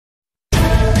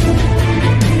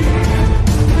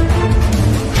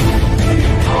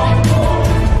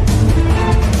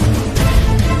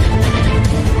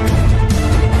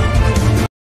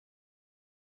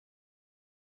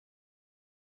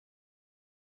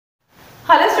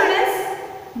Hello students,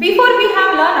 before we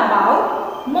have learned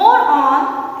about more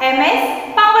on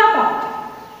MS PowerPoint.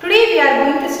 Today we are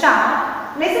going to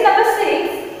start lesson number 6,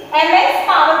 MS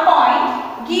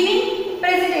PowerPoint giving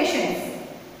presentations.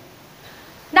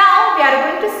 Now we are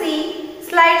going to see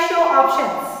slideshow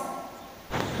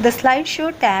options. The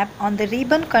slideshow tab on the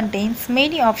ribbon contains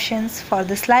many options for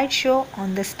the slideshow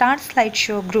on the Start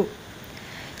Slideshow group.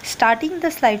 Starting the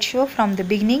slideshow from the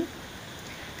beginning,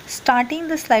 starting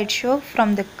the slideshow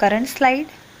from the current slide,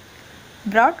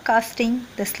 broadcasting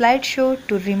the slideshow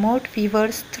to remote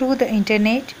viewers through the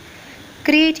internet,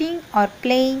 creating or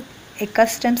playing a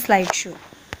custom slideshow.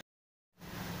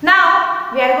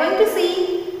 Now we are going to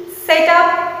see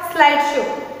Setup Slideshow.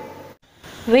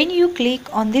 When you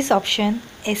click on this option,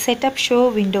 a Setup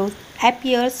Show window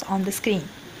appears on the screen.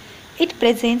 It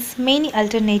presents many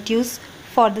alternatives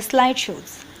for the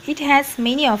slideshows. It has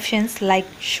many options like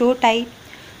Show Type,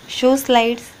 Show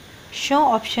Slides, Show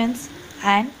Options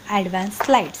and Advanced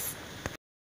Slides.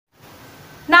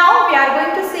 Now we are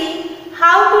going to see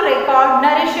how to record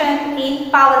narration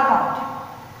in PowerPoint.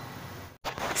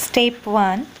 Step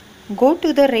 1. Go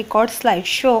to the Record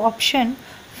Slideshow option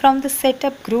from the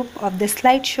Setup group of the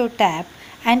Slideshow tab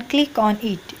and click on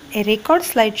it. A Record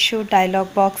Slideshow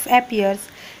dialog box appears.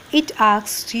 It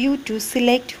asks you to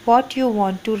select what you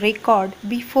want to record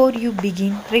before you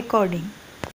begin recording.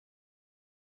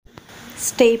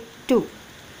 Step 2.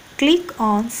 Click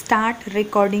on Start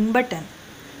Recording button.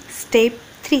 Step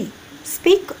 3.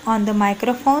 Speak on the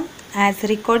microphone as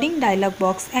recording dialog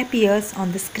box appears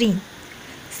on the screen.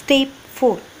 Step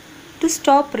 4. To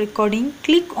stop recording,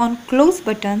 click on Close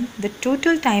button. The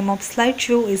total time of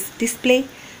slideshow is displayed.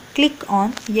 Click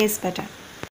on Yes button.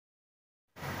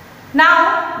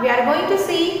 Now we are going to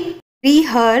see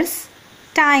Rehearse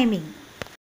Timing.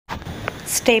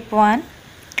 Step 1.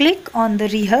 Click on the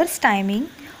Rehearse Timing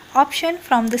option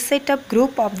from the Setup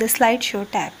group of the Slideshow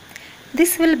tab.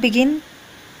 This will begin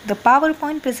the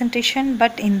PowerPoint presentation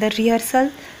but in the rehearsal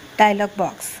dialog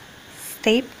box.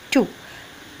 Step 2.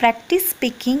 Practice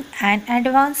speaking and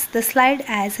advance the slide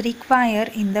as required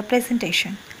in the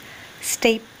presentation.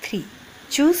 Step 3.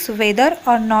 Choose whether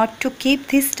or not to keep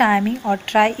this timing or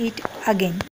try it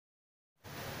again.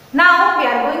 Now we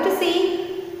are going to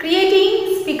see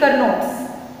creating speaker notes.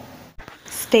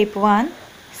 Step 1.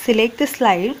 Select the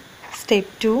slide. Step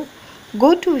 2.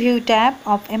 Go to View tab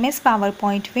of MS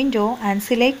PowerPoint window and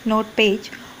select Note Page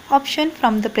option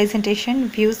from the Presentation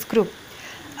Views group.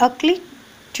 A click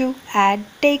to add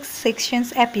text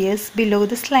sections appears below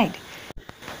the slide.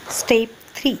 Step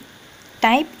 3.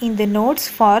 Type in the notes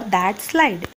for that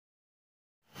slide.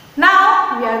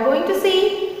 Now we are going to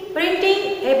see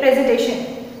printing a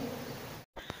presentation.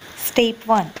 Step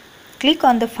 1. Click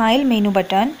on the File menu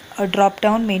button. A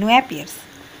drop-down menu appears.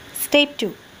 Step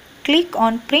 2. Click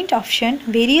on Print option.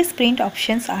 Various print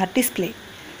options are displayed.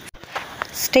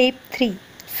 Step 3.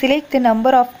 Select the number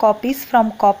of copies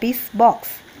from Copies box.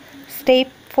 Step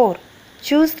 4.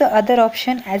 Choose the other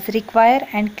option as required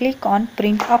and click on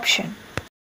Print option.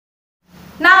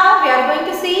 Now we are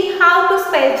going to see how to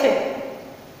spell check.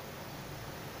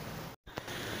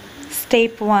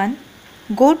 Step 1.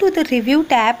 Go to the Review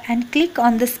tab and click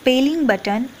on the Spelling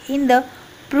button in the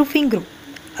Proofing group.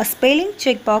 A spelling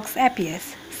checkbox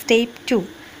appears. Step 2.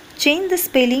 Change the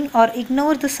spelling or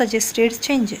ignore the suggested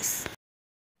changes.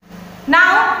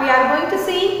 Now we are going to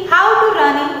see how to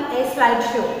run a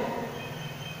slideshow.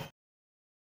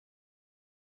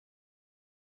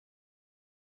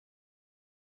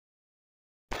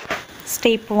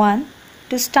 Step 1.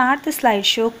 To start the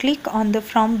slideshow, click on the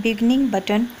From Beginning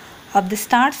button of the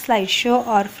Start Slideshow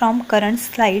or From Current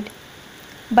Slide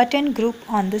button group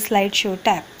on the Slideshow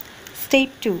tab. Step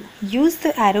 2. Use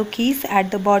the arrow keys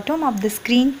at the bottom of the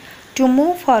screen to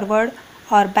move forward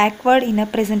or backward in a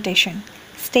presentation.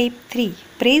 Step 3.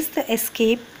 Press the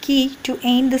Escape key to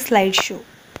end the slideshow.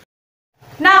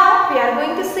 Now we are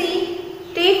going to see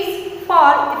tips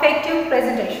for effective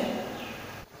presentation.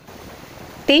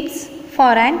 Tips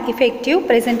for an effective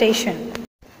presentation.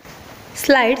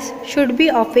 Slides should be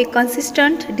of a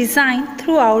consistent design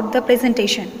throughout the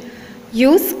presentation.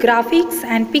 Use graphics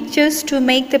and pictures to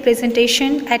make the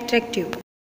presentation attractive.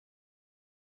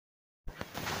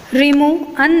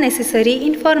 Remove unnecessary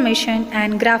information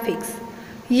and graphics.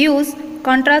 Use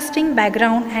contrasting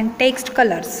background and text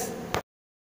colors.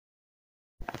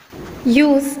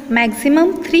 Use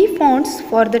maximum 3 fonts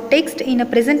for the text in a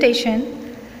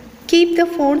presentation. Keep the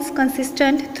fonts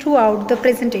consistent throughout the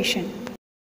presentation.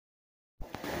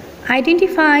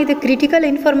 Identify the critical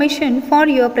information for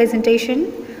your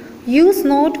presentation. Use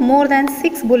not more than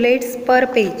 6 bullets per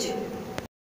page.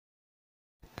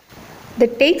 The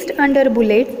text under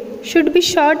bullets should be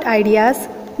short ideas,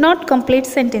 not complete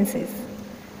sentences.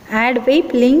 Add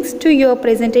web links to your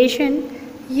presentation.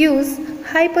 Use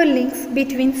hyperlinks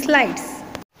between slides.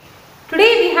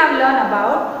 Today we have learned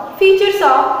about features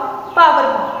of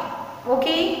PowerPoint.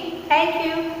 Okay, thank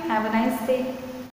you. Have a nice day.